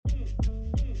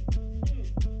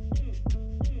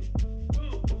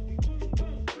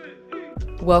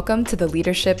Welcome to the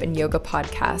Leadership and Yoga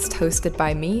podcast hosted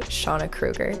by me, Shauna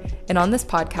Kruger. And on this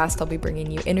podcast, I'll be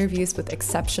bringing you interviews with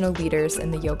exceptional leaders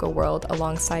in the yoga world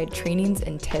alongside trainings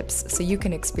and tips so you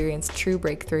can experience true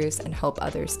breakthroughs and help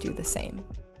others do the same.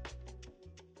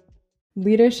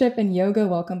 Leadership and Yoga,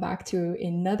 welcome back to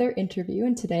another interview.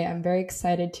 And today I'm very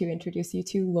excited to introduce you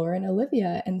to Lauren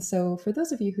Alivia. And so for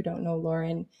those of you who don't know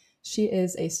Lauren, she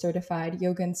is a certified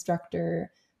yoga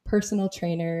instructor, personal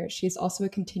trainer. She's also a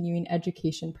continuing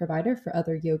education provider for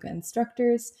other yoga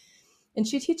instructors. And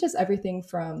she teaches everything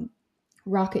from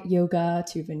rocket yoga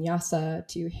to vinyasa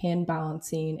to hand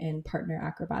balancing and partner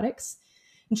acrobatics.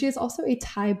 And she is also a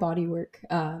Thai bodywork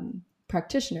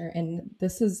practitioner. And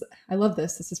I love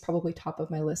this. This is probably top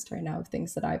of my list right now of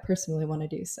things that I personally want to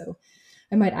do. So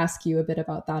I might ask you a bit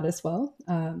about that as well.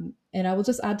 And I will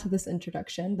just add to this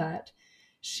introduction that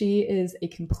she is a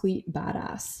complete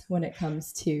badass when it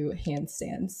comes to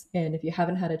handstands. And if you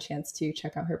haven't had a chance to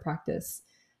check out her practice,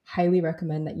 highly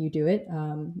recommend that you do it.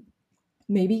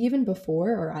 Maybe even before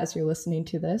or as you're listening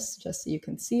to this, just so you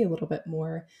can see a little bit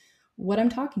more what I'm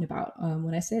talking about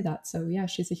when I say that. So yeah,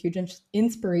 she's a huge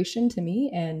inspiration to me.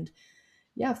 And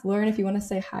yeah, Lauren, if you want to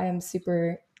say hi, I'm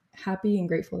super happy and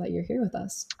grateful that you're here with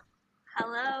us.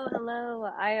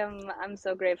 Hello. I'm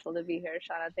so grateful to be here,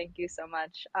 Shauna. Thank you so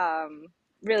much.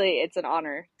 Really, it's an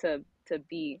honor to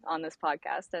be on this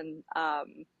podcast, and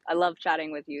I love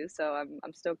chatting with you. So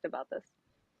I'm stoked about this.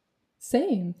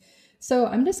 Same. So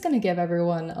I'm just going to give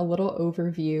everyone a little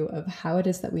overview of how it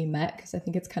is that we met, because I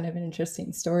think it's kind of an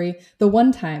interesting story. The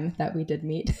one time that we did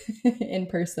meet in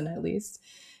person, at least.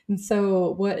 And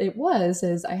so what it was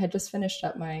is I had just finished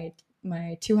up my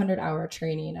 200-hour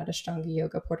training at Ashtanga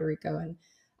Yoga Puerto Rico, and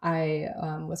I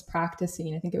was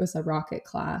practicing. I think it was a rocket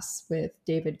class with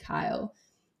David Kyle.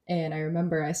 And I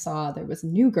remember I saw there was a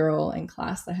new girl in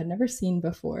class that I had never seen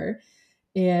before.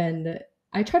 And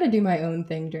I try to do my own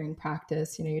thing during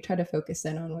practice. You know, you try to focus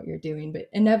in on what you're doing, but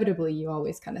inevitably you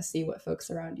always kind of see what folks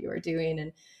around you are doing.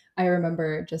 And I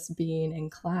remember just being in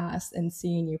class and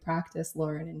seeing you practice,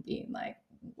 Lauren, and being like,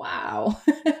 wow,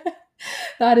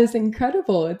 that is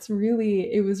incredible. It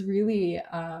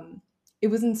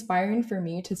was inspiring for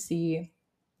me to see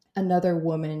another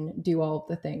woman do all of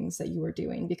the things that you were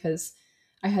doing, because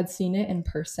I had seen it in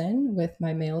person with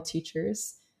my male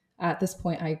teachers. At this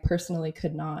point, I personally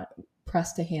could not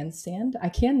press a handstand. I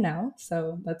can now,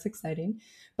 so that's exciting.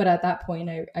 But at that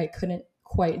point, I couldn't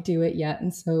quite do it yet.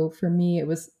 And so for me, it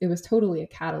was totally a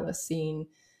catalyst seeing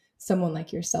someone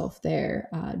like yourself there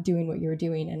doing what you were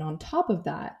doing. And on top of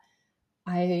that,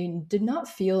 I did not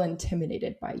feel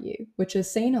intimidated by you, which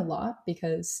is saying a lot,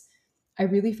 because I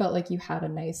really felt like you had a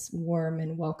nice, warm,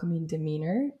 and welcoming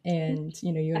demeanor. And,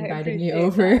 you know, you invited me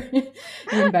over. You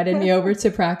invited me over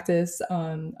to practice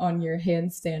on your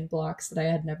handstand blocks that I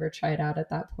had never tried out at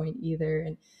that point either,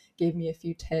 and gave me a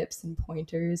few tips and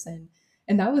pointers. And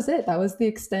that was it. That was the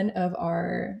extent of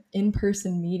our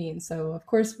in-person meeting. So, of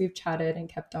course, we've chatted and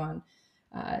kept on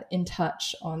in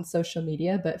touch on social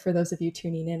media. But for those of you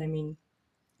tuning in, I mean,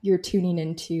 you're tuning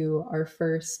into our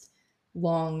first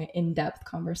long, in-depth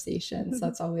conversation. So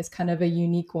that's always kind of a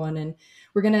unique one. And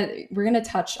we're gonna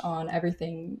touch on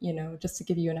everything, you know, just to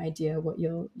give you an idea what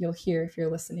you'll hear if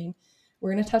you're listening.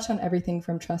 We're gonna touch on everything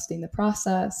from trusting the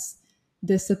process,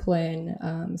 discipline,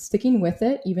 sticking with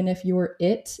it, even if your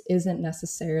it isn't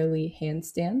necessarily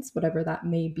handstands, whatever that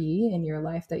may be in your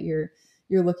life that you're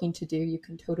looking to do, you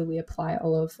can totally apply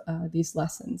all of these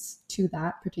lessons to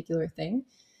that particular thing.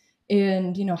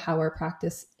 And, you know, how our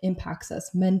practice impacts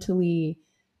us mentally,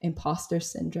 imposter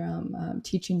syndrome,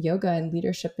 teaching yoga and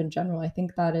leadership in general. I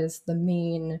think that is the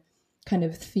main kind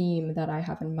of theme that I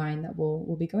have in mind that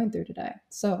we'll be going through today.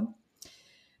 So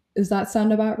does that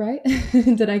sound about right?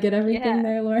 Did I get everything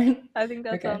there, Lauren? I think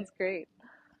that sounds great.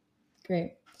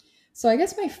 Great. So I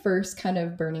guess my first kind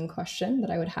of burning question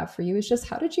that I would have for you is just,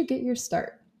 how did you get your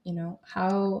start? You know,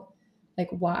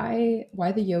 why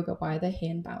the yoga? Why the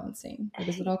hand balancing? Where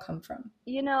does it all come from?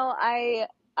 You know, I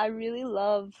really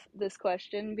love this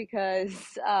question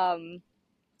because you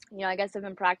know, I guess I've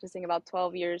been practicing about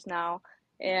 12 years now,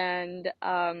 and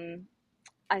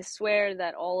I swear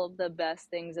that all of the best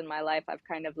things in my life I've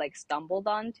kind of like stumbled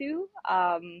onto.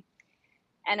 And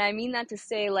I mean that to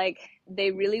say, like, they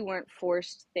really weren't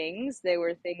forced things. They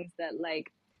were things that,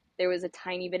 like, there was a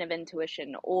tiny bit of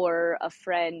intuition, or a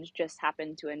friend just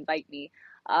happened to invite me.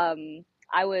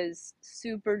 I was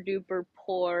super duper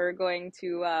poor going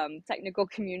to technical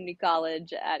community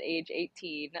college at age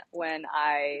 18 when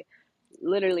I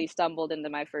literally stumbled into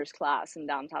my first class in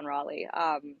downtown Raleigh.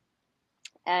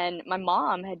 And my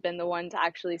mom had been the one to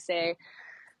actually say,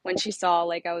 when she saw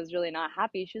like I was really not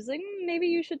happy, she was like, maybe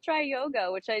you should try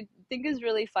yoga," which I think is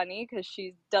really funny because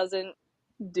she doesn't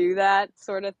do that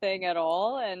sort of thing at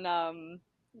all. And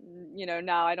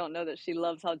now I don't know that she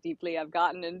loves how deeply I've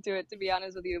gotten into it, to be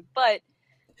honest with you. But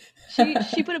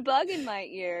she put a bug in my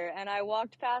ear, and I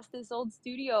walked past this old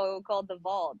studio called the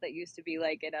Vault that used to be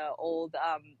like in a old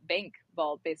bank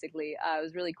vault, basically. It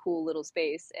was a really cool little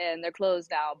space, and they're closed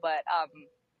now. But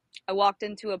I walked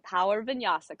into a power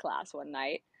vinyasa class one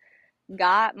night,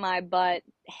 got my butt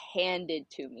handed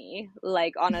to me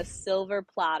like on a silver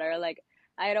platter. Like,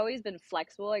 I had always been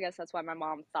flexible. I guess that's why my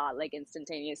mom thought like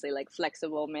instantaneously like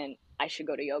flexible meant I should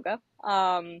go to yoga.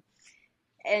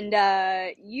 And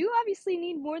you obviously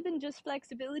need more than just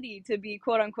flexibility to be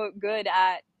quote unquote good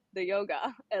at the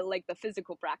yoga, like the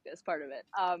physical practice part of it.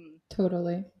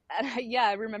 Totally. And yeah,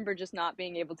 I remember just not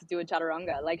being able to do a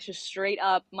chaturanga, like just straight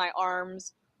up, my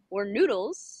arms were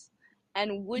noodles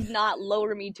and would not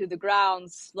lower me to the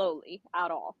ground slowly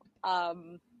at all.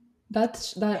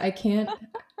 That's that I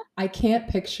can't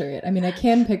picture it. I mean, I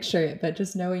can picture it, but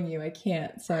just knowing you, I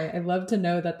can't. So I love to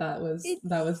know that that It's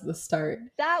was the start.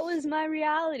 that was my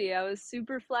reality. I was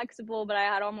super flexible, but I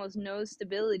had almost no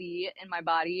stability in my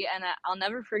body. And I'll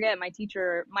never forget my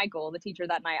teacher, Michael, the teacher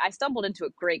that night. I stumbled into a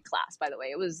great class, by the way.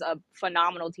 It was a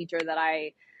phenomenal teacher that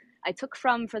I took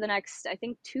from for the next, I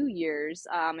think, 2 years,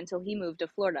 until he moved to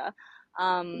Florida.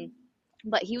 Um,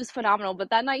 but he was phenomenal.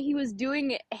 But that night he was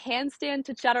doing handstand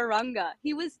to chaturanga.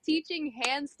 He was teaching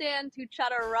handstand to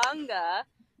chaturanga.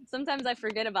 Sometimes I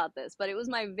forget about this, but it was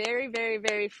my very, very,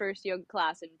 very first yoga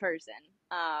class in person.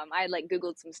 I had like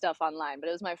Googled some stuff online, but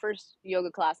it was my first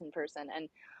yoga class in person. And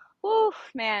oh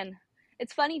man,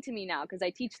 it's funny to me now because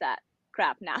I teach that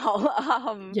crap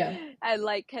now. Yeah, I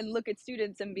like can look at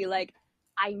students and be like,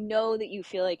 I know that you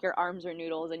feel like your arms are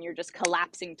noodles and you're just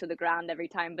collapsing to the ground every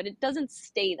time, but it doesn't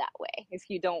stay that way if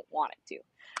you don't want it to.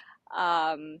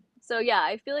 So yeah,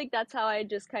 I feel like that's how I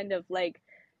just kind of like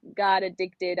got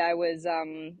addicted. I was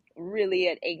really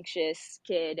an anxious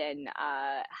kid and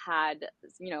had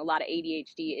a lot of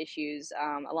ADHD issues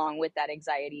along with that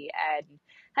anxiety, and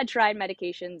had tried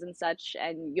medications and such.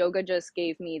 And yoga just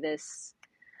gave me this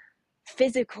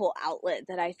physical outlet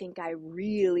that I think I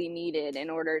really needed in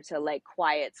order to like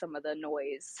quiet some of the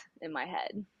noise in my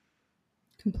head.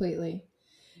 completely.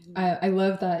 I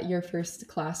love that your first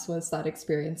class was that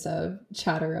experience of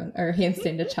chaturanga or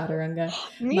handstand to chaturanga.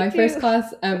 Me My first too.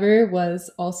 class ever was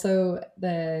also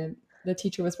the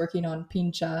teacher was working on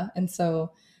pincha, and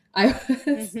so I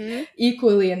was Mhm.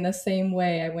 equally in the same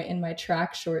way. I went in my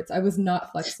track shorts. I was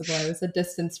not flexible. I was a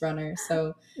distance runner,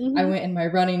 so I Mhm. went in my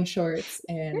running shorts,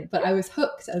 and but I was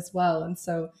hooked as well. And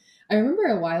so I remember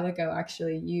a while ago,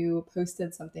 actually, you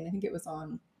posted something. I think it was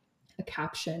on a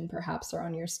caption perhaps or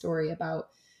on your story about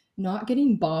not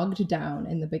getting bogged down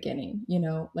in the beginning,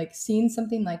 like seeing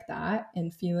something like that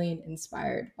and feeling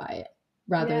inspired by it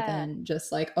rather Yeah. than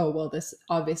just like, oh, well, this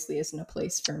obviously isn't a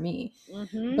place for me.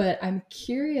 Mhm. But I'm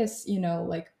curious,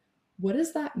 like, what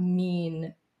does that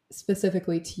mean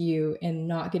specifically to you in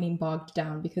not getting bogged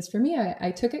down? Because for me,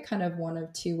 I took it kind of one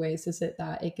of two ways. Is it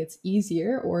that it gets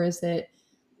easier, or is it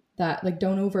that like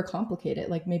don't overcomplicate it?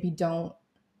 Like maybe don't.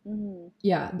 Mhm.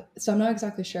 Yeah, so I'm not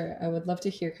exactly sure. I would love to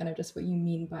hear kind of just what you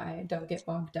mean by don't get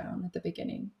bogged down at the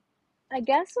beginning. I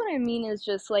guess what I mean is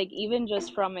just like even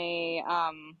just from a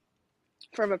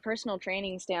personal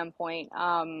training standpoint,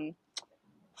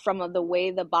 from the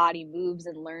way the body moves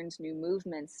and learns new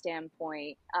movements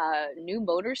standpoint, new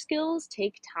motor skills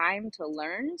take time to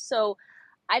learn. So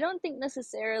I don't think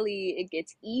necessarily it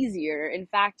gets easier. In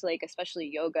fact, like especially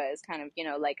yoga is kind of,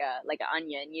 like an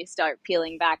onion. You start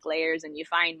peeling back layers and you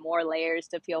find more layers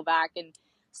to peel back, and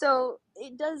so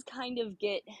it does kind of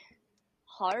get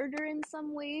harder in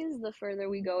some ways the further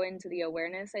we go into the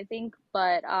awareness, I think.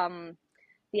 But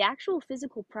the actual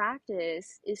physical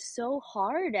practice is so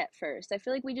hard at first. I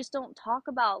feel like we just don't talk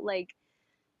about like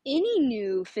any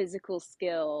new physical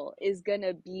skill is going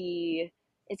to be,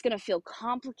 it's going to feel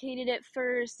complicated at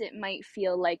first. It might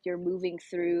feel like you're moving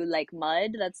through like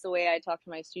mud. That's the way I talk to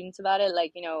my students about it.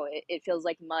 Like, it feels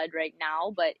like mud right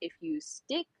now, but if you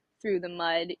stick through the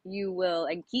mud, you will,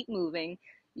 and keep moving,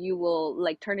 you will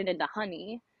like turn it into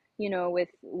honey,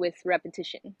 with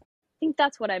repetition. I think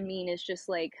that's what I mean is just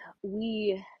like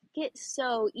we get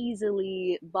so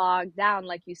easily bogged down,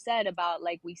 like you said, about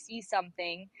like we see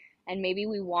something and maybe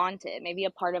we want it. Maybe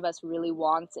a part of us really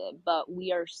wants it, but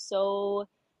we are so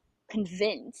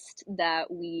convinced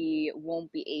that we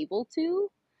won't be able to.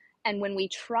 And when we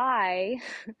try,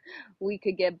 we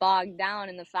could get bogged down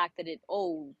in the fact that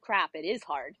oh crap, it is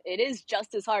hard. It is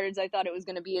just as hard as I thought it was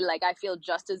going to be. Like, I feel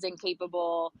just as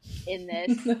incapable in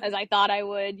this as I thought I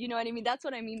would. You know what I mean? That's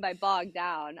what I mean by bogged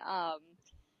down.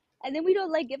 And then we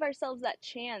don't like give ourselves that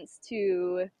chance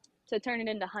to turn it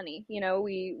into honey. You know,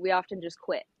 we often just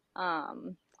quit.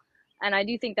 Um, and I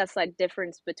do think that's that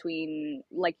difference between,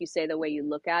 like you say, the way you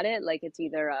look at it. Like, it's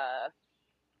either a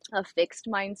fixed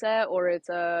mindset or it's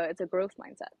a growth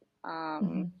mindset,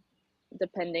 Mhm.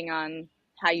 depending on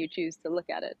how you choose to look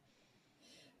at it.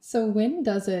 So when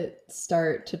does it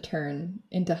start to turn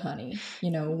into honey? You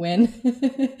know, when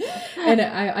and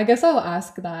I guess I'll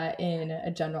ask that in a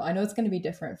general. I know it's going to be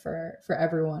different for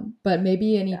everyone, but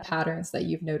maybe any Yeah, patterns that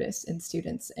you've noticed in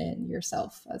students and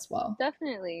yourself as well.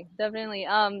 definitely, definitely.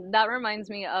 That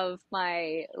reminds me of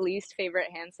my least favorite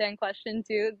handstand question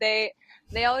too. They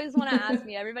always want to ask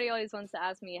me. Everybody always wants to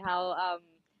ask me how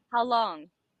long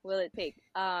will it take?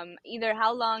 Either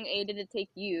how long, A, did it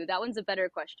take you? That one's a better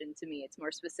question to me. It's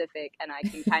more specific and I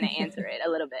can kind of answer it a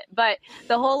little bit. But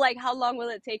the whole like how long will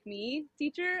it take me,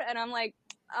 teacher? And I'm like,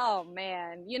 oh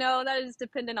man, that is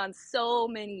dependent on so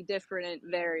many different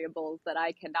variables that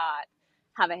I cannot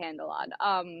have a handle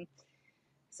on.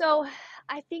 So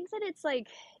I think that it's like,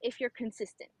 if you're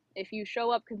consistent, if you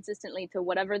show up consistently to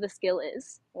whatever the skill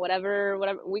is, whatever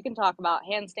we can talk about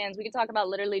handstands, we can talk about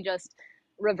literally just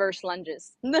reverse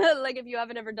lunges. Like, if you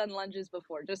haven't ever done lunges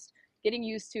before, just getting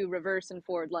used to reverse and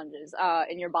forward lunges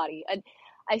in your body. And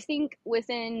I think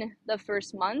within the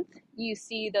first month, you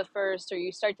see the first, or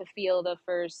you start to feel the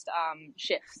first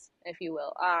shifts, if you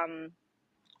will.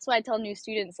 So I tell new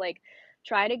students, like,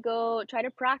 try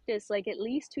to practice like at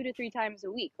least 2 to 3 times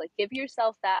a week. Like, give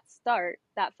yourself that start,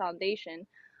 that foundation,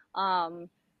 um,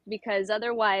 because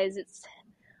otherwise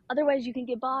you can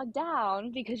get bogged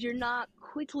down because you're not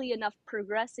quickly enough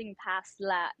progressing past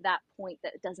that point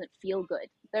that doesn't feel good.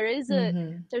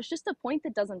 Hmm. There's just a point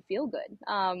that doesn't feel good.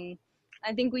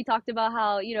 I think we talked about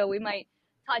how, we might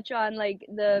touch on like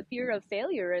the fear of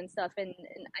failure and stuff, and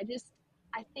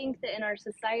I think that in our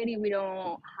society we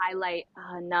don't highlight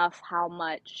enough how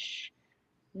much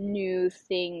new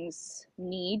things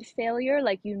need failure.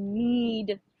 Like, you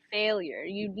need failure,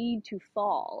 you need to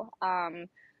fall,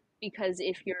 because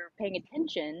if you're paying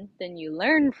attention, then you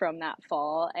learn from that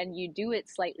fall and you do it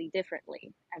slightly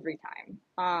differently every time.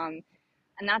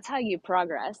 And that's how you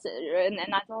progress, and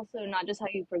that's also not just how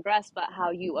you progress, but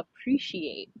how you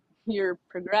appreciate your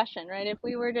progression, right? If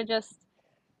we were to just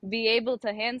be able to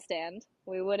handstand,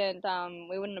 we wouldn't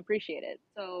appreciate it.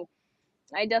 So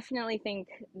I definitely think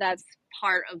that's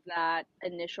part of that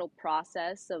initial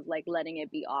process of like letting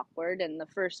it be awkward, and the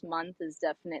first month is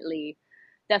definitely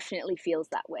feels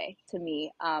that way to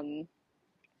me.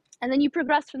 And then you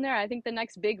progress from there. I think the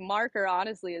next big marker,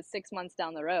 honestly, is 6 months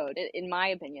down the road. In my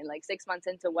opinion, like 6 months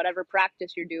into whatever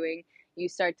practice you're doing, you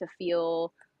start to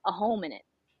feel a home in it,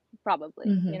 probably,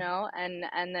 Hmm.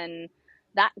 and then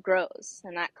that grows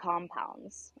and that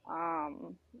compounds.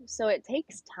 So it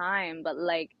takes time, but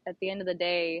like at the end of the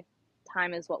day,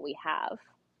 time is what we have.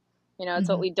 It's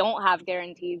what Hmm. we don't have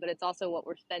guaranteed, but it's also what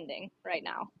we're spending right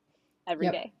now, every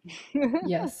Yep. day.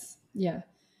 Yes. Yeah.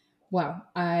 Wow.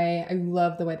 I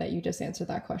love the way that you just answered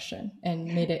that question and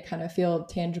made it kind of feel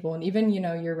tangible. And even,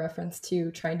 your reference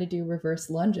to trying to do reverse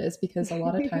lunges, because a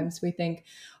lot of times we think,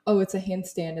 oh, it's a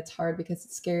handstand. It's hard because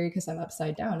it's scary because I'm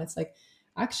upside down. It's like,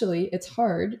 actually, it's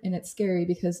hard and it's scary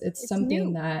because it's It's something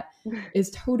new. that is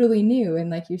totally new. And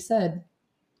like you said,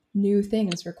 new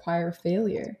things require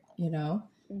failure,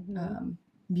 Hmm. um,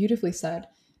 beautifully said.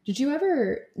 Did you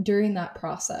ever, during that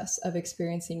process of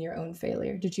experiencing your own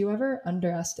failure, did you ever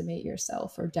underestimate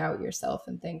yourself or doubt yourself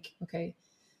and think, okay,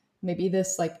 maybe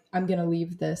this, like, I'm going to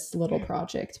leave this little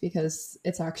project because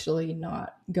it's actually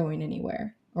not going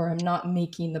anywhere, or I'm not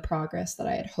making the progress that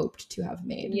I had hoped to have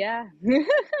made? Yeah.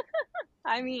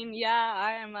 I mean, yeah,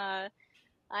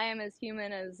 I am as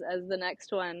human as the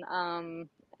next one.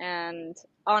 And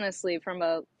honestly, from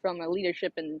a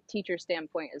leadership and teacher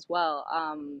standpoint as well,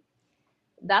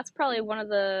 that's probably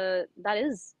that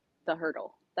is the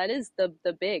hurdle. That is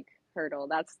the big hurdle.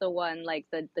 That's the one, like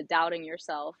the doubting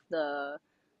yourself, the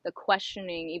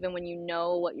questioning, even when you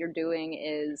know what you're doing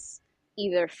is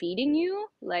either feeding you,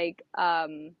 like,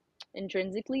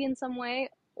 intrinsically in some way,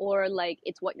 or like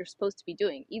it's what you're supposed to be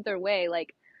doing. Either way,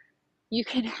 like, you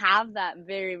can have that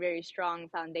very, very strong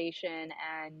foundation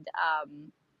and,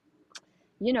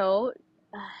 you know,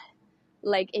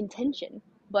 like intention,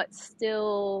 but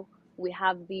still we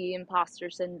have the imposter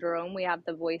syndrome. We have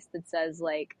the voice that says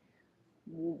like,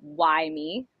 why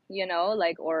me?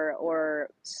 Like, or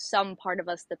some part of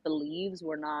us that believes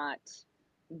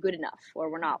good enough or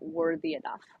we're not worthy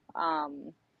enough.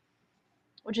 Um,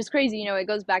 which is crazy. It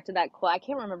goes back to that quote. I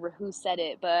can't remember who said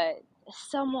it, but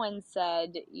someone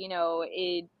said,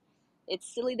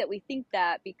 it's silly that we think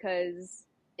that, because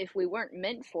if we weren't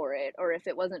meant for it, or if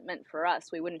it wasn't meant for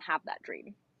us, we wouldn't have that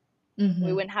dream. We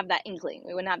Mm-hmm. wouldn't have that inkling.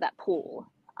 We wouldn't have that pull.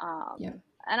 Yeah.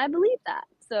 And I believe that.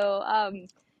 So,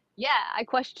 yeah, I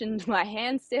questioned my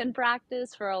handstand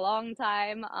practice for a long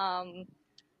time.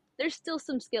 There's still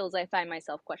some skills I find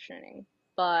myself questioning,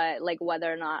 but like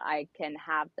whether or not I can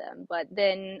have them. But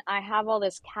then I have all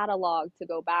this catalog to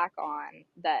go back on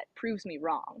that proves me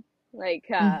wrong. Like,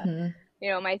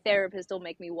 Mm-hmm. my therapist will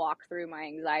make me walk through my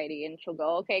anxiety, and she'll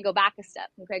go, okay, go back a step.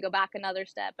 Okay, go back another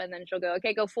step. And then she'll go,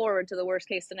 okay, go forward to the worst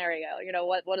case scenario.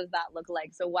 What does that look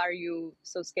like? So why are you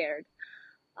so scared?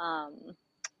 Um,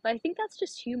 but I think that's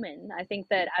just human. I think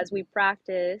that as we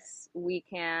practice, we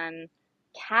can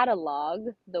catalog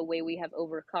the way we have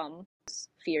overcome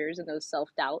fears and those self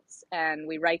doubts, and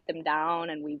we write them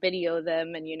down and we video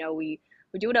them, and we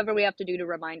do whatever we have to do to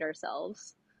remind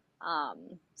ourselves.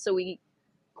 So we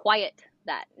quiet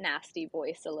that nasty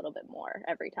voice a little bit more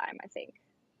every time, I think.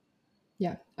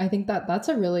 Yeah, I think that that's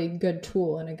a really good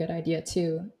tool and a good idea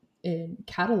too in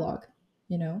catalog,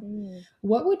 you know. Mm.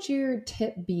 What would your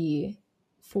tip be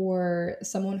for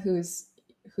someone who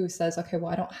says, "Okay,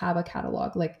 well, I don't have a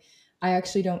catalog. Like I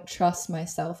actually don't trust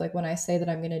myself. Like when I say that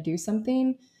I'm going to do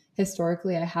something,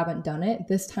 historically I haven't done it.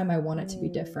 This time I want it to be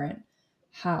Mm. different."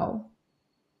 How?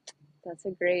 That's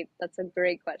a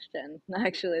great question.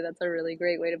 Actually, that's a really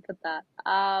great way to put that.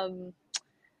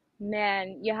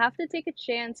 Man, you have to take a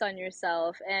chance on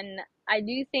yourself, and I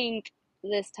do think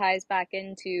this ties back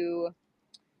into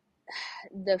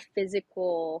the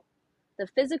physical the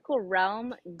physical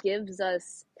realm gives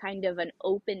us kind of an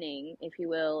opening, if you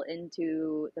will,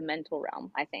 into the mental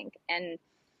realm, I think. And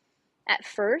at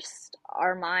first,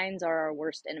 our minds are our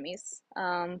worst enemies.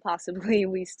 Possibly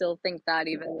we still think that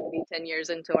even maybe 10 years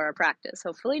into our practice.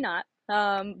 Hopefully not.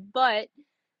 But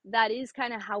that is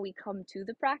kind of how we come to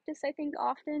the practice, I think,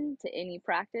 often to any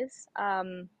practice.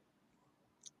 And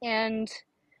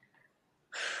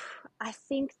I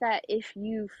think that if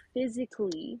you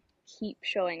physically keep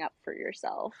showing up for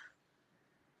yourself,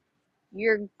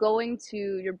 your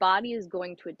body is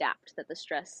going to adapt to the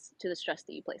stress that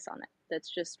you place on it. That's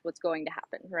just what's going to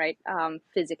happen, right?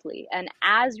 Physically. And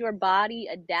as your body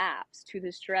adapts to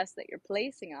the stress that you're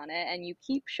placing on it, and you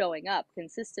keep showing up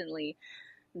consistently,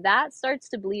 that starts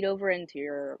to bleed over into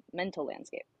your mental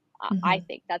landscape. I Mm-hmm.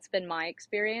 think that's been my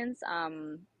experience.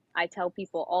 I tell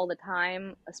people all the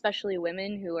time, especially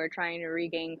women who are trying to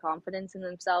regain confidence in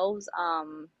themselves,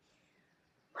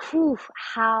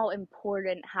 how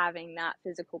important having that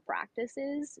physical practice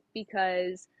is,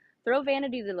 because throw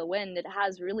vanity to the wind, it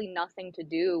has really nothing to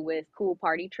do with cool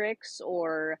party tricks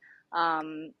or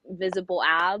visible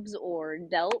abs or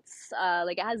delts.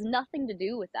 Like, it has nothing to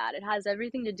do with that. It has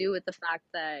everything to do with the fact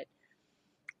that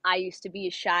I used to be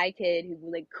a shy kid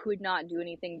who like could not do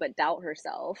anything but doubt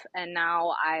herself, and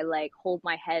now I like hold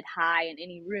my head high in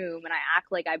any room and I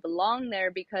act like I belong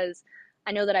there because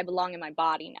I know that I belong in my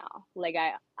body now. Like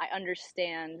I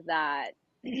understand that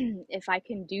if I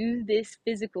can do this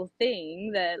physical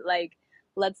thing that, like,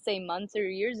 let's say months or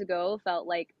years ago felt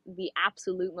like the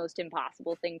absolute most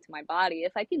impossible thing to my body,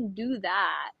 if I can do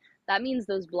that, that means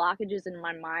those blockages in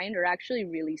my mind are actually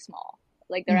really small.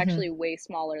 Like, they're Mm-hmm. actually way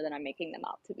smaller than I'm making them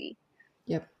out to be.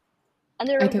 Yep. And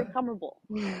they're I can overcomable.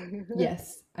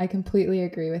 Yes, I completely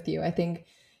agree with you. I think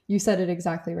you said it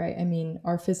exactly right. I mean,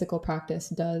 our physical practice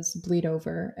does bleed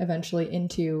over eventually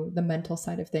into the mental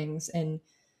side of things. And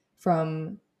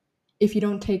from if you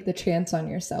don't take the chance on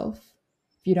yourself,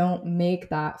 if you don't make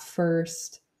that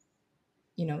first,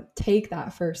 take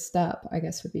that first step, I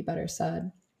guess would be better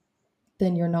said,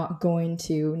 then you're not going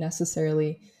to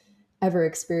necessarily ever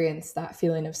experience that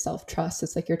feeling of self trust.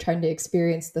 It's like you're trying to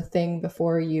experience the thing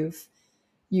before you've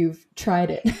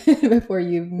tried it before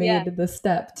you've Yeah. made the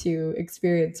step to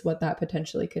experience what that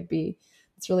potentially could be.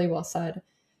 It's really well said.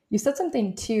 You said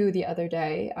something too the other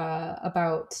day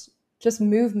about just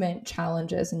movement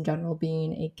challenges in general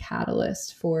being a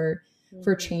catalyst for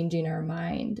Mm-hmm. changing our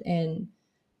mind, and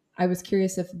I was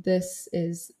curious if this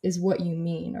is what you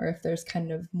mean or if there's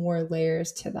kind of more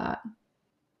layers to that.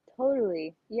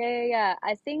 Totally. Yeah, yeah, yeah.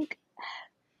 I think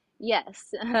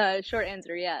yes. Short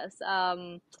answer, yes.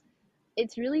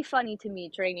 It's really funny to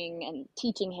me training and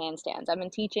teaching handstands. I've been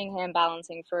teaching hand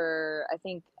balancing for I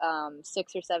think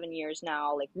 6 or 7 years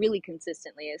now, like really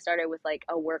consistently. It started with like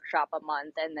a workshop a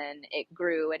month, and then it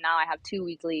grew, and now I have 2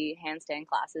 weekly handstand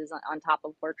classes on top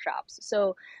of workshops.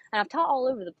 So, and I've taught all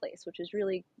over the place, which is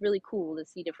really really cool to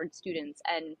see different students.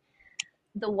 And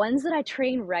The ones that I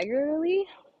train regularly,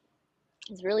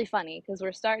 it's really funny because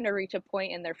we're starting to reach a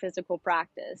point in their physical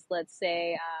practice. Let's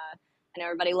say, I know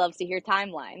everybody loves to hear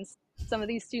timelines. Some of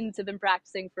these students have been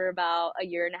practicing for about a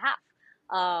year and a half,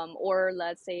 or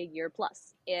let's say a year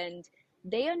plus, and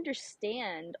they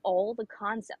understand all the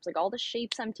concepts, like all the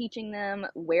shapes I'm teaching them,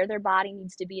 where their body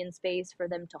needs to be in space for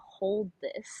them to hold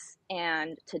this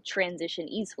and to transition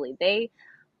easily. They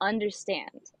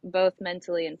understand both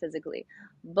mentally and physically,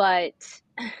 but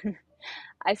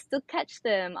I still catch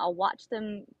them. I'll watch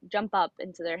them jump up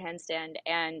into their handstand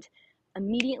and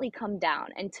immediately come down.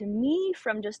 And to me,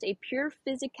 from just a pure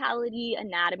physicality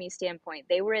anatomy standpoint,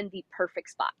 they were in the perfect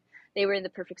spot. They were in the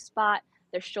perfect spot.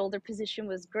 Their shoulder position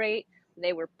was great.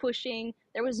 They were pushing.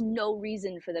 There was no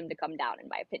reason for them to come down, in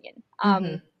my opinion.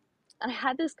 Mm-hmm. I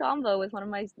had this convo with one of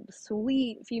my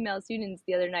sweet female students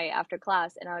the other night after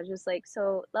class, and I was just like,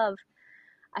 "So, love,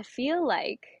 I feel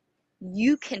like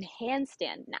you can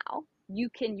handstand now.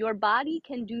 Your body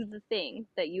can do the thing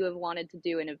that you have wanted to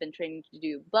do and have been training to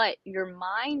do, but your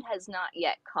mind has not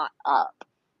yet caught up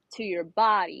to your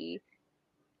body.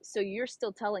 So you're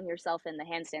still telling yourself in the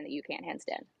handstand that you can't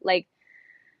handstand. Like,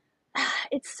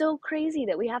 it's so crazy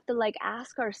that we have to like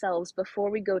ask ourselves before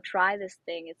we go try this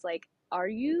thing. It's like, are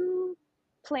you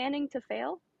planning to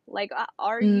fail? Like,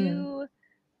 are Mm. you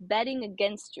betting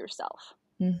against yourself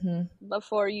Mm-hmm.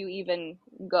 before you even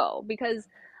go? Because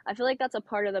I feel like that's a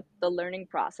part of the learning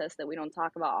process that we don't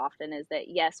talk about often, is that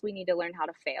yes, we need to learn how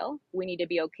to fail. We need to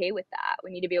be okay with that.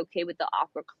 We need to be okay with the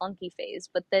awkward clunky phase,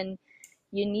 but then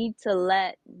you need to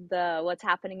let the what's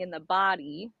happening in the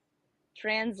body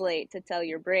translate to tell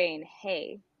your brain,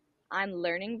 hey, I'm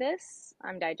learning this,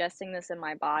 I'm digesting this in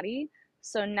my body.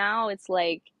 So now it's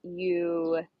like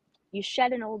you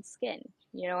shed an old skin.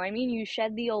 You know what I mean? You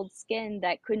shed the old skin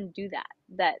that couldn't do that,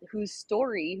 that whose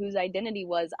story, whose identity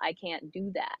was, I can't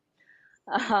do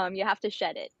that. You have to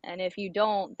shed it. And if you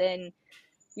don't, then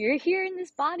you're here in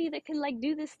this body that can like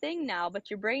do this thing now, but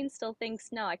your brain still thinks,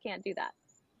 no, I can't do that.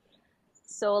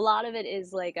 So a lot of it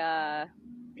is like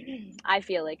I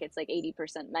feel like it's like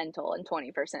 80% mental and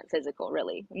 20% physical,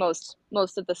 really. Most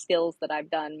of the skills that I've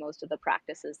done, most of the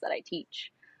practices that I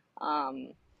teach.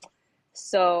 Um,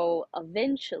 so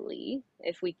eventually,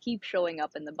 if we keep showing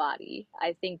up in the body,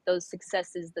 I think those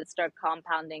successes that start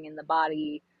compounding in the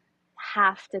body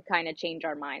have to kind of change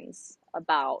our minds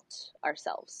about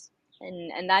ourselves.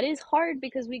 And that is hard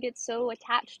because we get so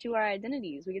attached to our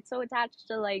identities. We get so attached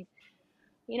to like,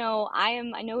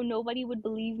 I know nobody would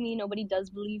believe me, nobody does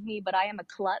believe me, but I am a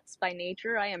klutz by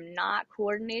nature. I am not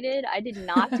coordinated. I did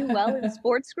not do well in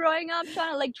sports growing up,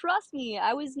 Shauna. Like, trust me,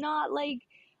 I was not like,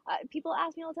 people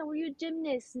ask me all the time, were you a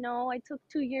gymnast? No, I took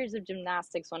 2 years of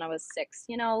gymnastics when I was 6.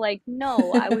 Like,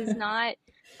 no, I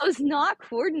was not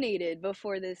coordinated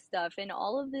before this stuff. And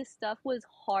all of this stuff was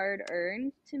hard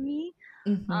earned to me.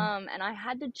 Mm-hmm. And I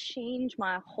had to change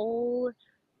my whole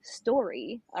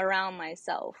story around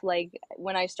myself. Like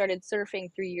when I started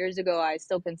surfing 3 years ago, I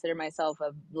still consider myself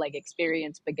a like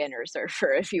experienced beginner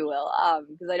surfer, if you will,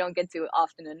 because I don't get to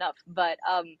often enough. But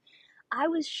I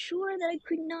was sure that I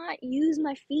could not use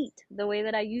my feet the way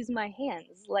that I use my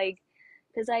hands, like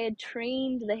because I had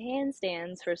trained the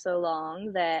handstands for so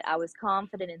long that I was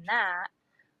confident in that,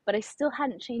 but I still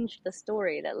hadn't changed the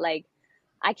story that like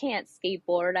I can't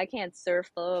skateboard, I can't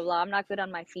surf, blah blah blah. I'm not good on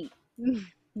my feet,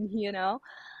 you know.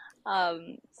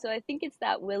 So I think it's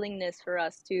that willingness for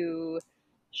us to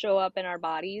show up in our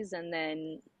bodies and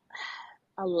then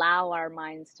allow our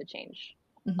minds to change.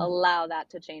 Mm-hmm. Allow that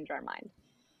to change our mind.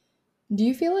 Do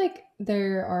you feel like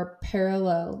there are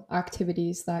parallel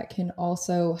activities that can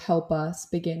also help us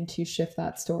begin to shift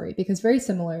that story? Because very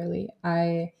similarly,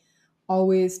 I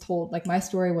always told, like, my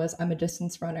story was I'm a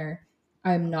distance runner.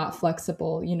 I'm not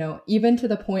flexible, even to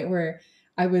the point where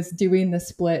I was doing the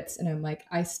splits and I'm like,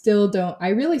 I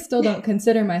really still don't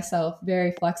consider myself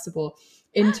very flexible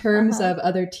in terms Uh-huh. of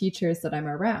other teachers that I'm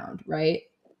around, right?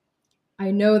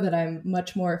 I know that I'm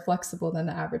much more flexible than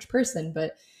the average person,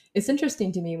 but it's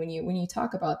interesting to me when you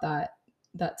talk about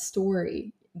that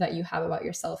story that you have about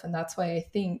yourself, and that's why I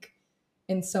think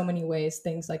in so many ways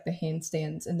things like the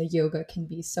handstands and the yoga can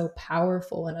be so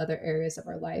powerful in other areas of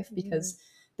our life Mm-hmm. because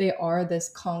they are this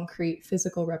concrete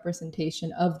physical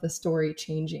representation of the story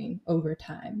changing over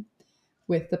time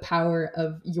with the power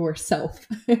of yourself,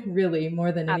 really,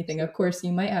 more than anything. Of Absolutely. course,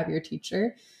 you might have your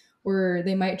teacher, or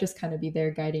they might just kind of be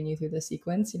there guiding you through the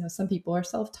sequence. Some people are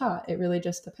self taught, it really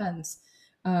just depends.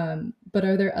 But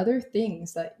are there other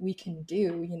things that we can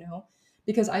do,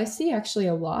 Because I see actually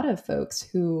a lot of folks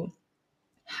who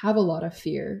have a lot of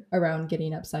fear around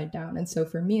getting upside down. And so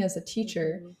for me as a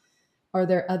teacher, Mm-hmm. are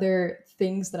there other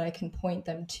things that I can point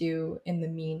them to in the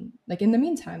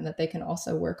meantime that they can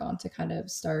also work on to kind of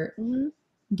start Hmm.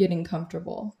 getting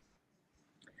comfortable?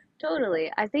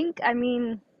 Totally. I think, I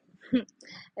mean,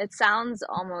 it sounds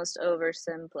almost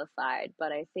oversimplified,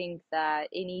 but I think that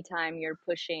anytime you're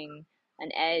pushing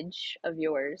an edge of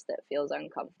yours that feels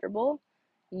uncomfortable,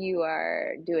 you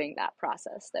are doing that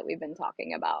process that we've been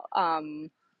talking about.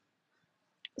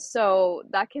 So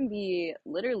that can be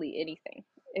literally anything.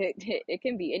 It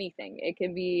can be anything. It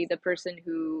can be the person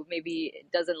who maybe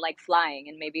doesn't like flying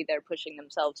and maybe they're pushing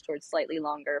themselves towards slightly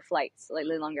longer flights,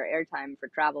 slightly longer airtime for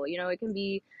travel. You know, it can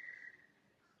be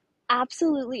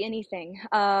absolutely anything.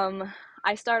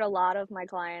 I start a lot of my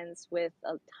clients with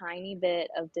a tiny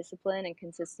bit of discipline and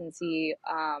consistency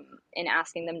in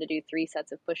asking them to do 3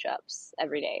 sets of push-ups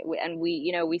every day. And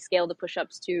we scale the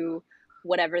push-ups to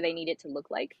whatever they need it to look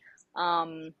like.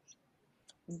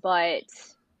 But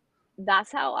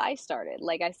that's how I started.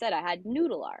 Like I said, I had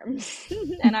noodle arms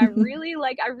and I really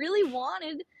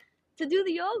wanted to do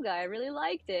the yoga. I really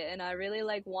liked it and I really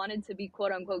like wanted to be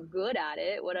quote unquote good at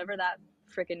it, whatever that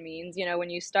freaking means. You know, when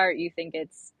you start you think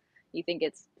it's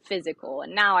physical.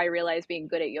 And now I realize being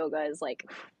good at yoga is like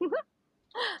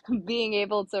being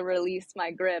able to release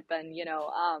my grip and,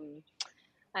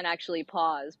 and actually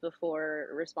pause before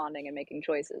responding and making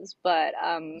choices. But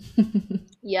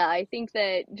yeah, I think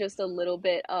that just a little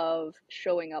bit of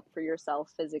showing up for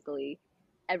yourself physically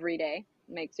every day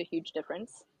makes a huge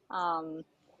difference.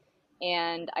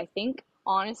 And I think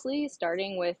honestly,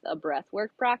 starting with a breath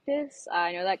work practice,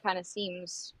 I know that kind of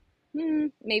seems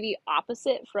maybe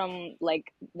opposite from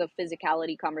like the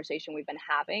physicality conversation we've been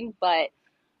having, but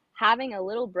having a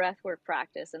little breath work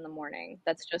practice in the morning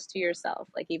that's just to yourself,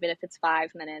 like even if it's 5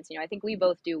 minutes. I think we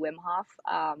both do Wim Hof.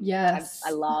 I Yes,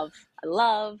 love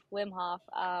Wim Hof.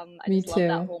 I me just love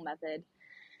that too. whole method.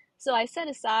 So I set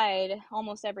aside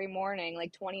almost every morning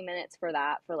like 20 minutes for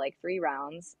that for like 3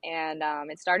 rounds. And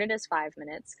it started as 5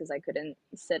 minutes because I couldn't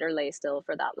sit or lay still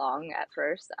for that long at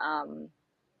first.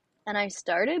 And I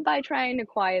started by trying to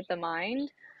quiet the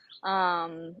mind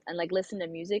and like listen to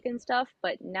music and stuff.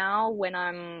 But now when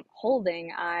I'm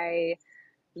holding, I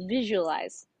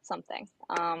visualize something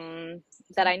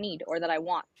that I need or that I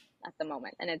want at the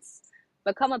moment. And it's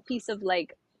become a piece of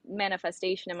like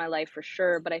manifestation in my life for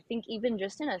sure. But I think even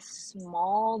just in a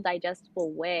small,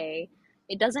 digestible way,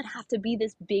 it doesn't have to be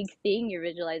this big thing you're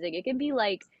visualizing. It can be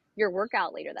like your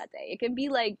workout later that day. It can be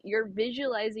like you're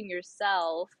visualizing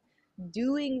yourself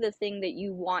doing the thing that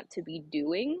you want to be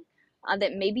doing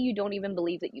that maybe you don't even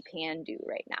believe that you can do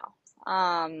right now.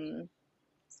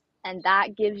 And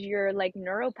that gives your like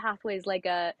neural pathways like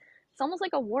it's almost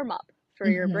like a warm up for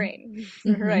your Mm-hmm. brain,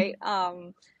 right? Mm-hmm.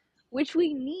 Which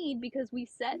we need because we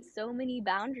set so many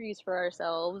boundaries for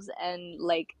ourselves and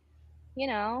like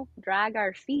drag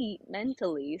our feet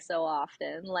mentally so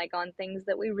often, like on things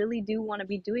that we really do want to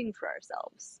be doing for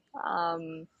ourselves.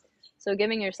 So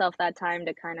giving yourself that time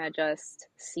to kind of just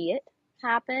see it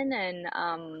happen. And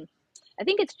I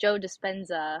think it's Joe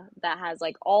Dispenza that has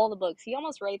like all the books. He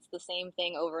almost writes the same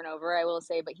thing over and over, I will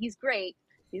say, but he's great.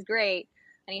 He's great.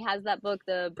 And he has that book,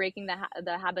 the Breaking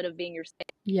the Habit of Being Yourself.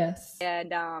 Yes.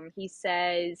 And he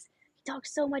says, he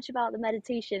talks so much about the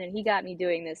meditation, and he got me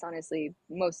doing this, honestly,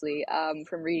 mostly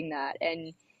from reading that.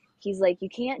 And he's like, you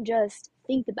can't just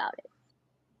think about it.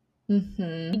 You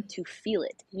Mm-hmm. need to feel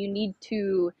it. You need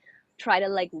to try to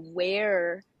like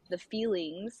wear the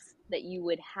feelings that you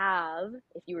would have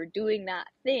if you were doing that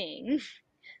thing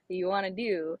that you want to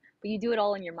do, but you do it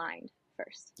all in your mind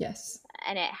first. Yes.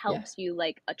 And it Yeah. helps you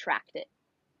like attract it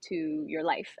to your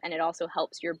life. And it also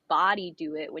helps your body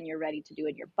do it when you're ready to do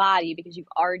it in your body because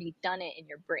you've already done it in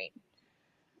your brain,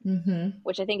 Mm-hmm.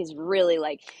 which I think is really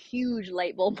like huge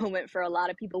light bulb moment for a lot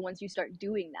of people once you start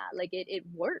doing that. Like it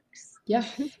works. Yeah.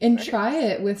 It And try works.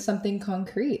 it with something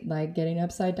concrete, like getting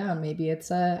upside down. Maybe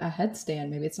it's a headstand.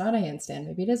 Maybe it's not a handstand.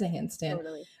 Maybe it is a handstand.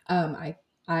 Totally. Um, I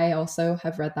I also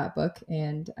have read that book,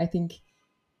 and I think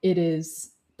it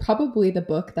is probably the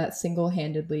book that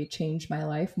single-handedly changed my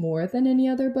life more than any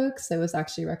other books. It was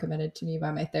actually recommended to me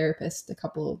by my therapist a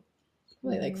couple,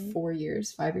 probably like Mm-hmm. 4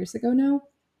 years, 5 years ago now.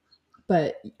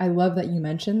 But I love that you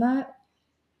mentioned that,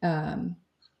 um,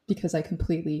 because I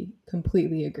completely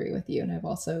agree with you, and I've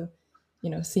also,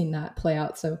 seen that play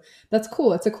out. So that's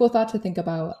cool. It's a cool thought to think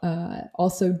about.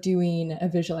 Also doing a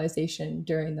visualization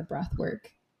during the breath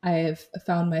work. I have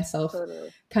found myself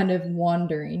Totally. kind of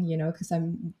wandering, because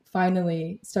I'm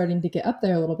finally starting to get up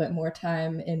there a little bit more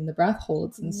time in the breath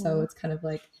holds, and so Mm-hmm. it's kind of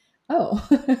like,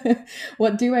 oh,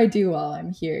 what do I do while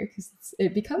I'm here? Because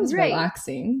it becomes Right.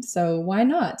 relaxing. So why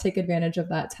not take advantage of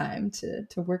that time to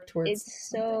work towards It's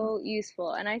something? so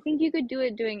useful. And I think you could do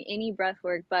it doing any breath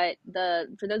work, but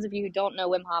the for those of you who don't know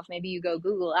Wim Hof, maybe you go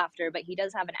Google after, but he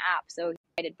does have an app, so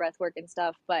he did breath work and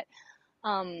stuff. But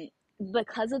um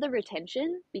because of the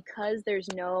retention, because there's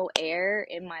no air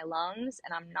in my lungs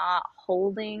and I'm not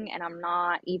holding and I'm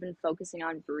not even focusing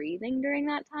on breathing during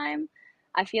that time,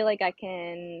 I feel like I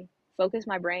can focus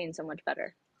my brain so much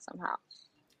better somehow.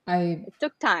 I It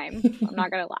took time, I'm not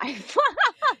gonna lie.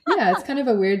 yeah, it's kind of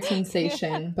a weird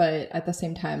sensation, but at the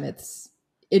same time it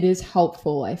is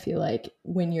helpful, I feel like,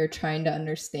 when you're trying to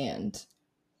understand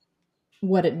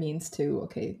what it means to,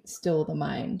 okay, still the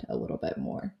mind a little bit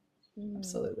more. Mm,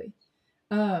 Absolutely.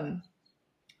 Um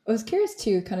I was curious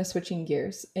too, kind of switching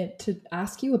gears, to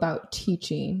ask you about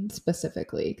teaching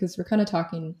specifically, because we're kind of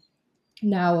talking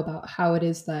now about how it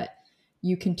is that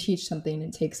you can teach something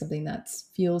and take something that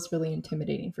feels really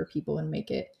intimidating for people and make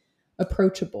it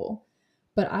approachable.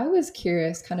 But I was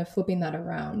curious, kind of flipping that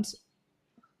around.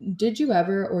 Did you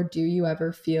ever or do you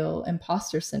ever feel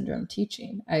imposter syndrome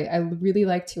teaching? I really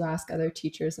like to ask other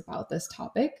teachers about this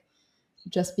topic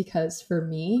just because for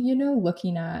me,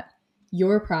 looking at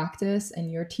your practice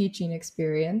and your teaching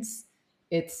experience,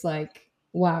 it's like,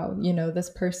 wow, this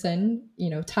person,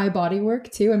 Thai body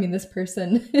work too. I mean, this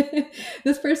person,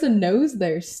 this person knows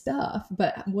their stuff,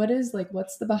 but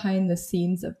what's the behind the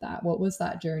scenes of that? What was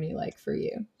that journey like for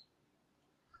you?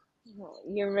 well,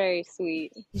 you're very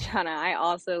sweet, Jana. I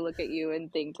also look at you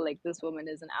and think like this woman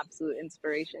is an absolute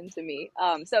inspiration to me.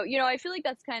 So I feel like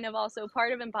that's kind of also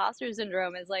part of imposter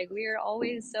syndrome is like we're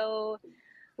always so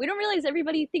we don't realize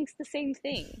everybody thinks the same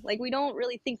thing. Like we don't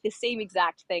really think the same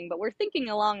exact thing, but we're thinking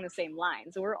along the same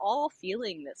lines. We're all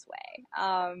feeling this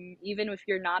way. Even if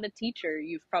you're not a teacher,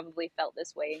 you've probably felt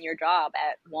this way in your job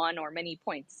at one or many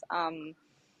points.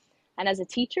 And as a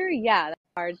teacher, yeah, that's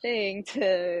a hard thing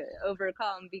to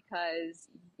overcome because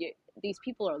these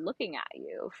people are looking at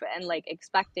you and like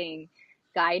expecting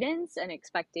guidance and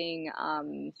expecting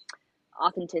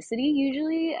authenticity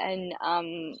usually. And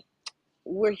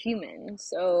we're human.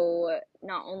 So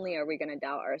not only are we going to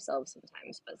doubt ourselves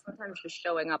sometimes, but sometimes just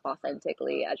showing up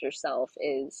authentically as yourself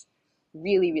is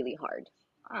really, really hard.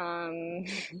 Um,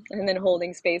 and then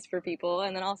holding space for people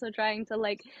and then also trying to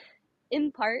like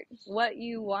impart what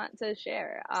you want to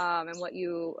share and what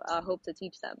you hope to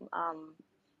teach them.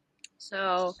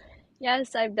 So,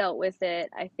 yes, I've dealt with it.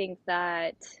 I think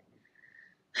that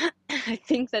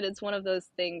it's one of those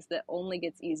things that only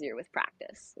gets easier with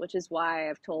practice, which is why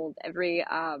I've told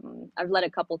I've led a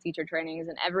couple teacher trainings,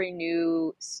 and every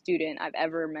new student I've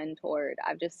ever mentored,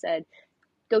 I've just said,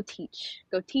 go teach,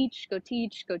 go teach, go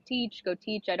teach, go teach, go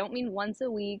teach. I don't mean once a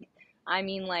week. I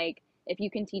mean, like, if you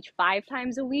can teach 5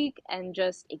 times a week and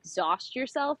just exhaust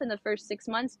yourself in the first 6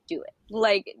 months, do it.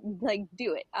 Like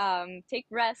do it. Take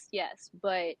rest, yes,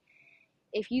 but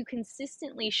if you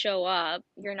consistently show up,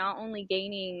 you're not only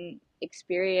gaining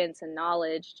experience and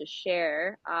knowledge to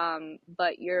share,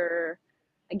 but you're,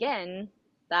 again,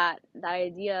 that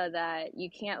idea that you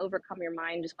can't overcome your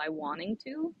mind just by wanting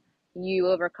to. You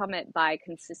overcome it by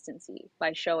consistency,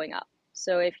 by showing up.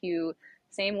 So if you,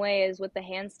 same way as with the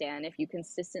handstand, if you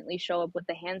consistently show up with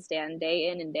the handstand day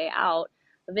in and day out,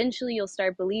 eventually you'll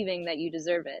start believing that you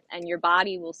deserve it and your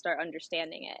body will start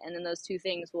understanding it. And then those two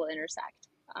things will intersect.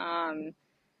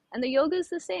 And the yoga is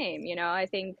the same. I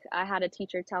think I had a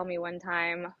teacher tell me one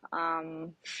time,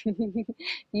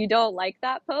 you don't like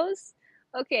that pose?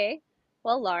 Okay,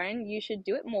 well, Lauren, you should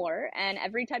do it more, and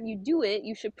every time you do it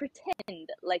you should pretend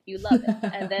like you love it,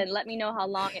 and then let me know how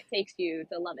long it takes you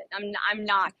to love it. I'm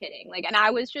not kidding. Like, and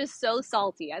I was just so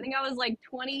salty. I think I was like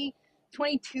 20,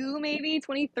 22, maybe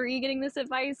 23, getting this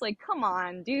advice. Like, come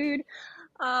on, dude.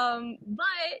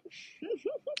 But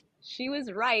she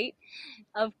was right,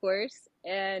 of course.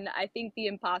 And I think the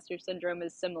imposter syndrome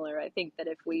is similar. I think that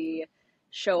if we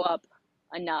show up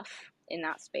enough in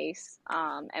that space,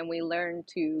 and we learn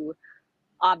to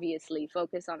obviously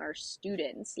focus on our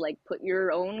students, like put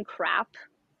your own crap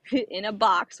in a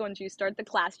box once you start the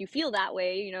class, you feel that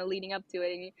way, leading up to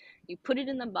it, and you put it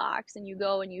in the box and you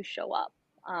go and you show up,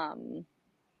 and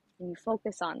you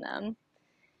focus on them.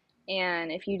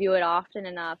 And if you do it often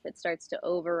enough, it starts to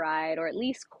override or at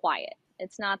least quiet.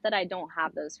 It's not that I don't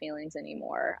have those feelings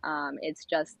anymore. It's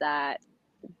just that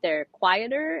they're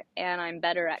quieter and I'm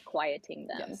better at quieting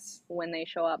them Yes. when they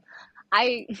show up.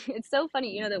 It's so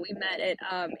funny, that we met at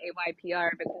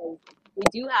AYPR because we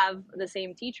do have the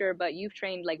same teacher, but you've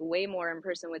trained like way more in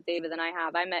person with David than I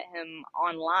have. I met him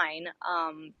online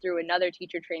through another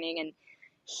teacher training, and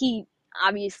he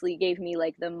obviously gave me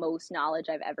like the most knowledge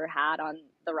I've ever had on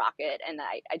the rocket. And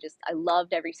I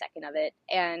loved every second of it.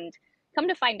 And come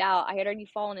to find out, I had already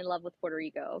fallen in love with Puerto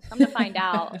Rico. Come to find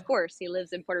out, of course, he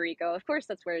lives in Puerto Rico. Of course,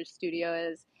 that's where his studio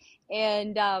is.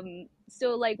 And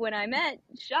so, like, when I met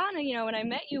Shauna, when I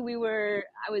met you,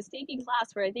 I was taking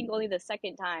class for, I think, only the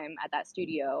second time at that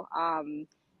studio.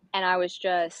 And I was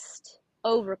just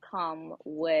overcome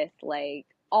with, like,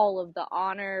 all of the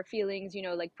honor feelings,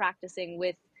 like practicing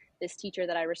with this teacher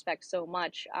that I respect so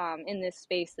much, in this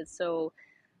space that's so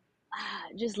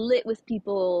just lit with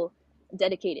people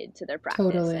dedicated to their practice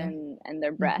Totally. and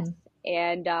their breath.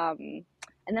 Mm-hmm.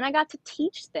 And then I got to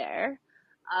teach there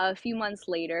a few months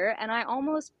later, and I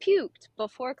almost puked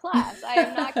before class. I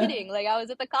am not kidding. Like, I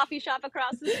was at the coffee shop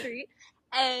across the street,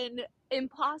 and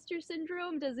imposter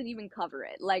syndrome doesn't even cover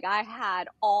it. Like, I had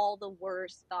all the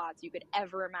worst thoughts you could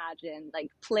ever imagine, like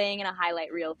playing in a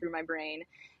highlight reel through my brain.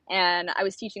 And I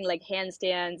was teaching like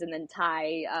handstands and then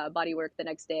Thai body work the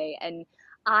next day, and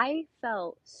I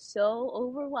felt so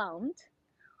overwhelmed,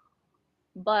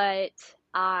 but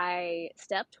I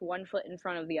stepped one foot in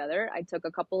front of the other. I took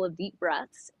a couple of deep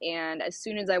breaths, and as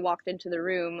soon as I walked into the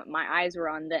room, my eyes were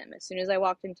on them. As soon as I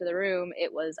walked into the room,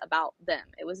 it was about them.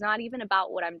 It was not even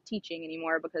about what I'm teaching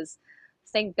anymore, because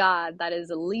thank God that is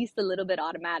at least a little bit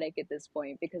automatic at this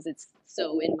point, because it's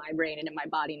so in my brain and in my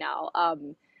body now.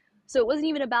 So it wasn't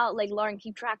even about like, Lauren,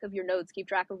 keep track of your notes, keep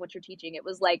track of what you're teaching. It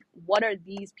was like, what are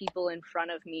these people in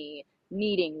front of me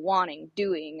needing, wanting,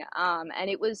 doing? And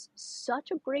it was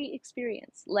such a great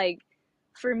experience, like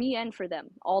for me and for them.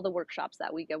 All the workshops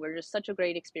that weekend were just such a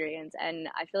great experience. And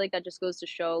I feel like that just goes to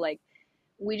show, like,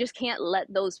 we just can't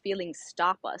let those feelings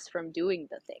stop us from doing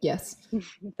the Yes. thing.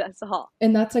 That's all.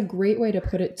 And that's a great way to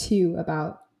put it too,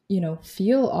 about,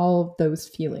 feel all of those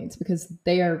feelings, because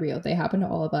they are real. They happen to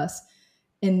all of us.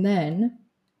 And then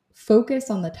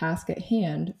focus on the task at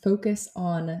hand, focus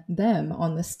on them,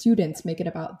 on the students, make it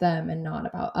about them and not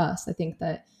about us. I think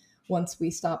that once we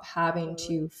stop having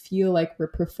Totally. to feel like we're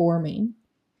performing,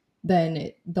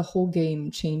 then the whole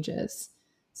game changes.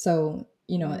 So,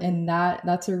 Mm-hmm. and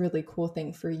that's a really cool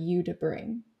thing for you to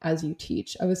bring as you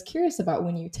teach. I was curious about,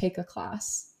 when you take a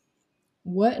class,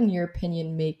 what in your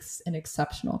opinion makes an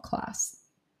exceptional class?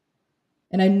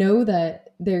 And I know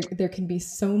that there can be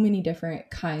so many different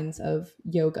kinds of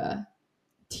yoga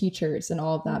teachers and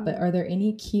all of that, but Mm-hmm. are there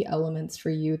any key elements for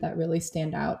you that really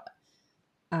stand out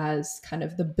as kind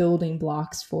of the building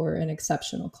blocks for an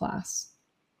exceptional class?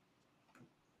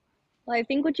 Well, I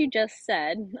think what you just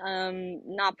said,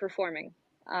 not performing.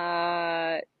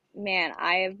 Uh, Man,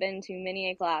 I have been to many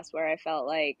a class where I felt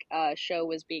like a show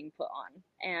was being put on,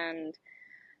 and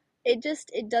it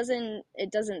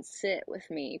doesn't sit with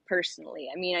me personally.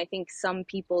 I mean, I think some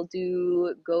people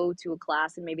do go to a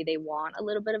class and maybe they want a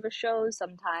little bit of a show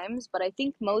sometimes, but I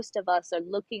think most of us are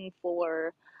looking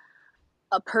for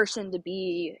a person to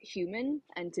be human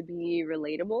and to be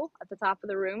relatable at the top of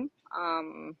the room.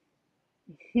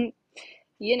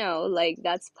 Like,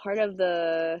 that's part of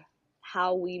the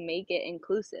how we make it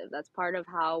inclusive. That's part of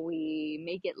how we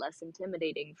make it less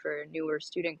intimidating for a newer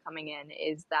student coming in,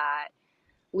 is that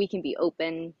we can be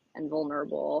open and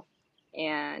vulnerable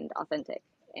and authentic.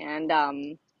 And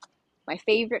my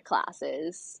favorite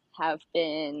classes have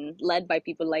been led by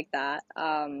people like that,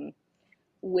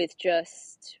 with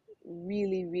just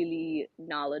really, really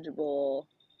knowledgeable,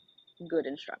 good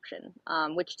instruction,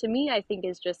 which to me, I think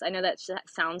is just, I know that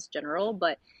sounds general,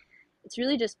 but it's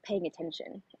really just paying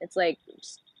attention. It's like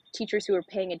teachers who are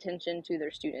paying attention to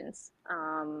their students,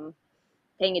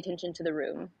 paying attention to the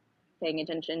room, paying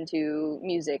attention to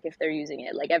music if they're using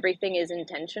it. Like, everything is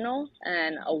intentional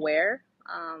and aware.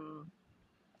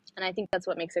 And I think that's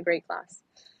what makes a great class.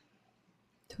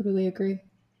 Totally agree.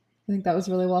 I think that was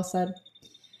really well said.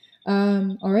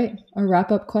 All right, our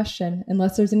wrap up question,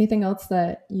 unless there's anything else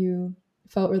that you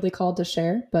felt really called to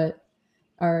share, but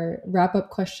our wrap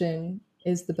up question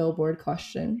is the billboard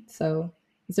question. So,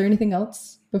 is there anything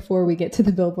else before we get to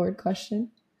the billboard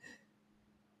question?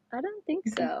 I don't think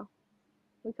Okay, so.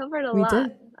 We covered a we lot.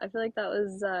 did. I feel like that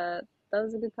was a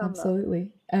good combo.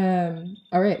 Absolutely.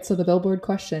 All right, so the billboard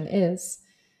question is,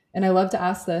 and I love to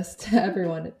ask this to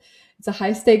everyone. It's a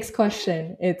high stakes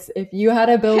question. It's, if you had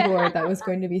a billboard that was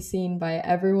going to be seen by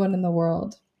everyone in the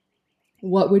world,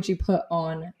 what would you put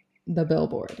on the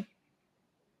billboard?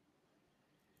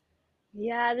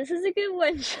 Yeah, this is a good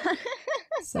one.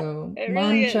 So, It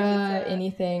really is. It's mantra, a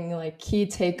anything like key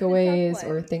it's a tough takeaways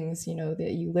or one. things,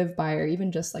 that you live by, or even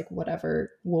just like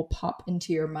whatever will pop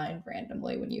into your mind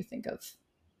randomly when you think of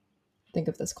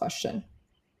this question.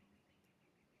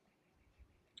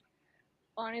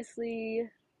 Honestly,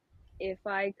 if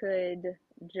I could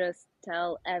just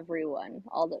tell everyone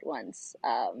all at once,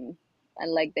 and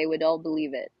like they would all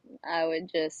believe it. I would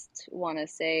just want to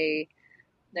say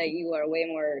that you are way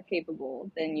more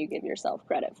capable than you give yourself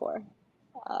credit for.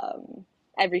 Um,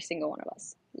 every single one of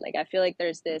us. Like I feel like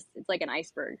there's this. It's like an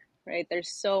iceberg, right? There's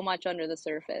so much under the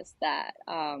surface that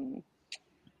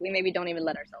we maybe don't even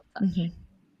let ourselves touch. Mm-hmm.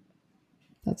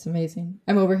 That's amazing.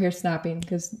 I'm over here snapping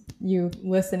because you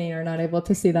listening are not able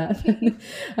to see that.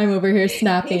 I'm over here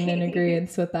snapping in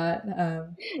agreement with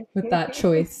that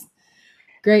choice.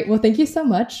 Great. Well, thank you so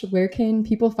much. Where can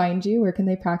people find you? Where can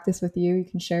they practice with you? You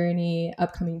can share any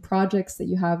upcoming projects that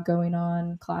you have going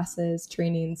on, classes,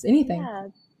 trainings, anything. Yeah,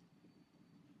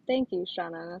 thank you,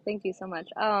 Shauna. Thank you so much.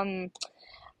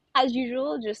 As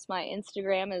usual, just my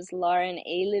Instagram is Lauren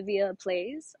Alivia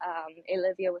Plays,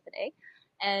 Alivia with an A.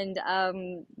 And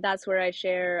that's where I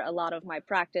share a lot of my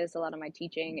practice, a lot of my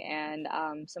teaching, and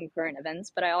some current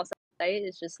events. But I also site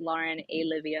is just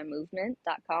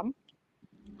laurenaliviamovement.com.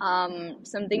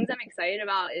 Some things I'm excited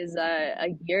about is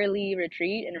a yearly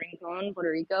retreat in Rincon, Puerto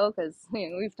Rico, because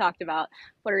we've talked about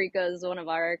Puerto Rico as one of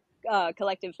our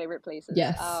collective favorite places.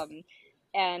 Yes.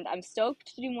 And I'm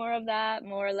stoked to do more of that,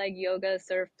 more like yoga,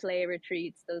 surf, play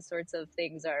retreats. Those sorts of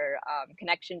things are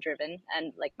connection driven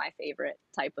and like my favorite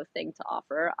type of thing to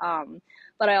offer.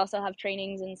 But I also have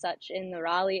trainings and such in the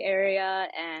Raleigh area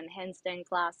and handstand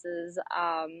classes.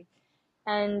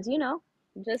 And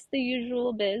just the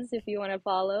usual biz. If you want to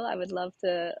follow, I would love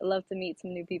to meet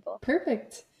some new people.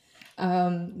 Perfect.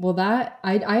 Well, that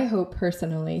I hope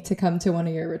personally to come to one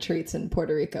of your retreats in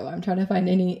Puerto Rico. I'm trying to find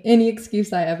any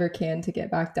excuse I ever can to get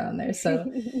back down there. So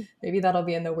maybe that'll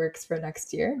be in the works for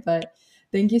next year. But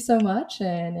thank you so much,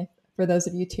 and for those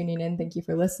of you tuning in, thank you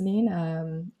for listening.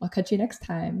 I'll catch you next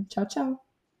time. Ciao, ciao.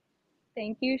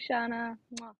 Thank you, Shauna.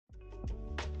 Mwah.